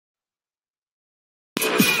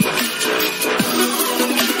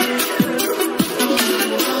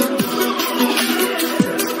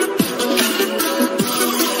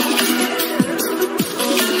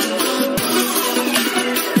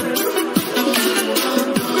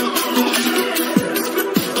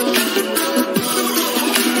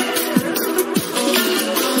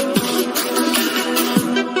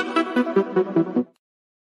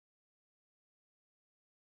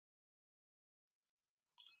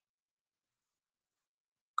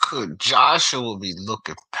Could Joshua be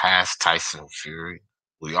looking past Tyson Fury?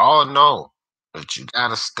 We all know that you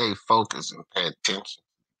gotta stay focused and pay attention to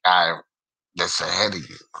the guy that's ahead of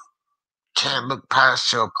you. Can't look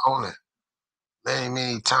past your opponent.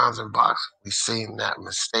 Many times in boxing, we've seen that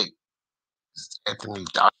mistake. Anthony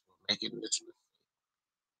Joshua making this mistake.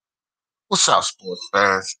 What's up, sports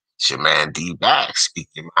fans? It's your man D back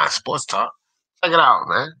speaking my sports talk. Check it out,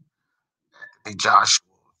 man. Anthony Joshua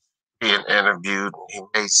being interviewed and he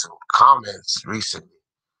made some comments recently.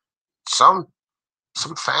 Some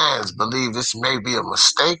some fans believe this may be a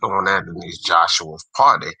mistake on Anthony Joshua's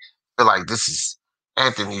part. They feel like this is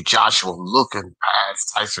Anthony Joshua looking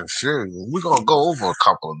past Tyson Fury. We're gonna go over a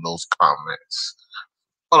couple of those comments.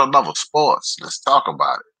 On another sports, let's talk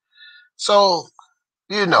about it. So,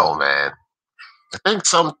 man, I think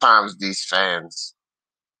sometimes these fans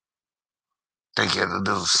they get a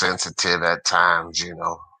little sensitive at times.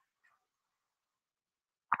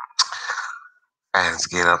 Fans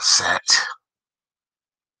get upset.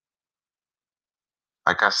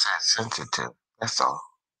 Like I said, sensitive. That's all.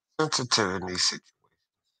 Sensitive in these situations.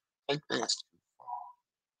 Take things too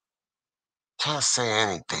far. Can't say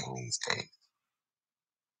anything these days.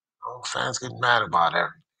 Fans get mad about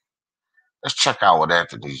everything. Let's check out what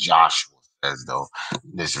Anthony Joshua says, though,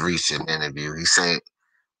 in this recent interview. He said,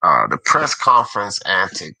 the press conference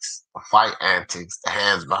antics, the fight antics, the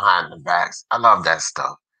hands behind the backs. I love that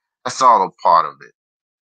stuff. That's all a part of it.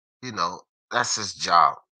 That's his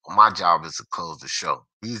job. My job is to close the show.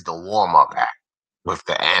 He's the warm-up act with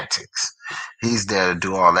the antics. He's there to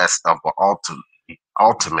do all that stuff, but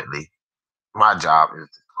ultimately, my job is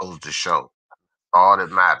to close the show. All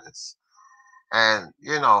that matters. And,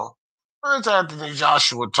 where's Anthony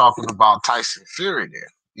Joshua talking about Tyson Fury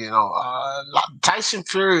there? Tyson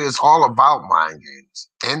Fury is all about mind games,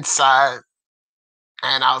 inside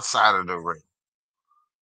and outside of the ring.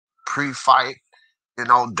 Pre-fight,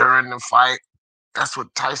 during the fight. That's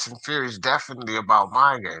what Tyson Fury is definitely about,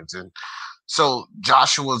 mind games. And so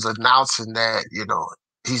Joshua's announcing that,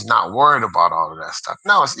 he's not worried about all of that stuff.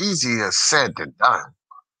 Now, it's easier said than done.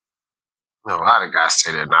 A lot of guys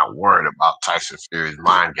say they're not worried about Tyson Fury's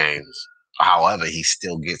mind games. However, he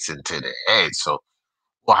still gets into the head. So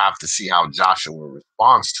we'll have to see how Joshua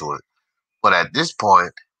responds to it. But at this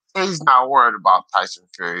point, he's not worried about Tyson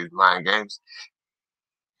Fury's mind games.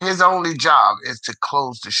 His only job is to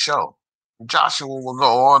close the show. Joshua will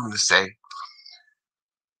go on to say,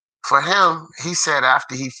 for him, he said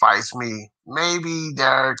after he fights me, maybe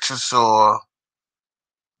Derek Chisora,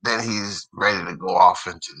 then he's ready to go off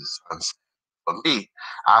into the sunset. For me,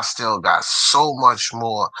 I still got so much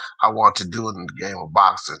more I want to do in the game of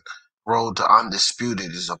boxing. Road to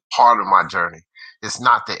Undisputed is a part of my journey. It's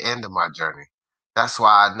not the end of my journey. That's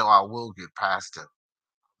why I know I will get past him.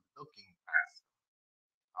 Looking past him.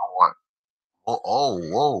 I want,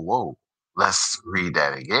 whoa. Let's read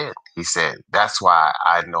that again. He said, that's why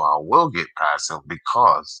I know I will get past him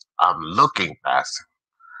because I'm looking past him.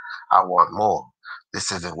 I want more.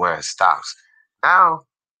 This isn't where it stops. Now,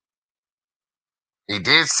 he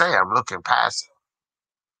did say I'm looking past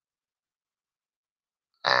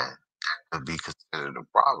him. And that could be considered a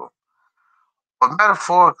problem. But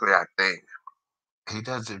metaphorically, I think he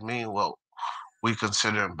doesn't mean what we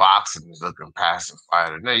consider in boxing is looking past a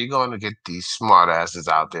fighter. Now, you're going to get these smart asses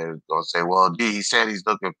out there that's going to say, well, he said he's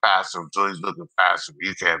looking past him, so he's looking past him.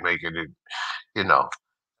 You can't make it in,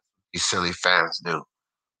 these silly fans do.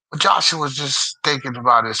 But Joshua was just thinking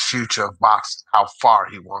about his future of boxing, how far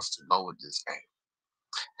he wants to go with this game.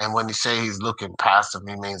 And when he say he's looking past him,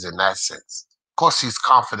 he means in that sense. Of course, he's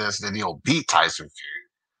confident that he'll beat Tyson Fury.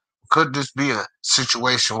 Could this be a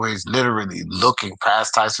situation where he's literally looking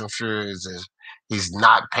past Tyson Fury? He's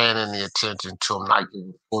not paying any attention to him, not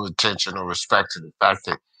giving full attention or respect to the fact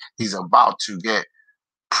that he's about to get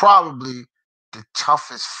probably the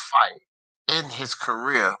toughest fight in his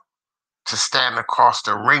career to stand across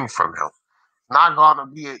the ring from him. Not going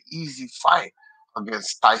to be an easy fight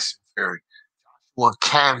against Tyson Fury. What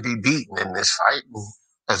can be beaten in this fight,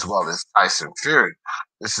 as well as Tyson Fury.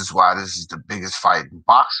 This is why this is the biggest fight in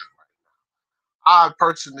boxing. I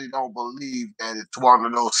personally don't believe that it's one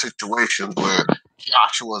of those situations where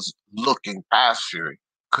Joshua's looking past Fury.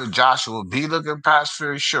 Could Joshua be looking past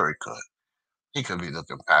Fury? Sure, he could. He could be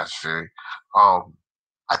looking past Fury. I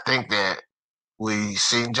think that we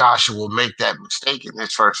seen Joshua make that mistake in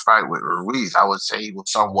his first fight with Ruiz. I would say he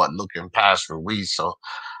was somewhat looking past Ruiz. So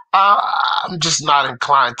I'm just not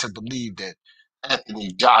inclined to believe that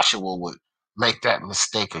Anthony Joshua would make that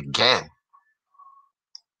mistake again.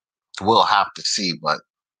 We'll have to see, but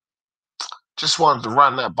just wanted to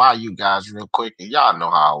run that by you guys real quick. And y'all know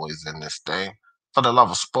how I always end this thing. For the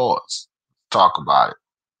love of sports. Talk about it.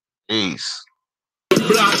 Peace.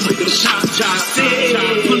 Block, make a shot,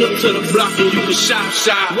 pull up to the block and you can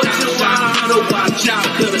shot. What you want? Watch out,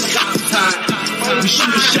 cause the cops hot. We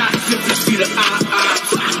shoot a shot if you see the eye.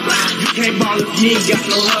 You can't ball if you ain't got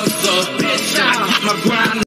no hustle. Bitch, I keep my grind.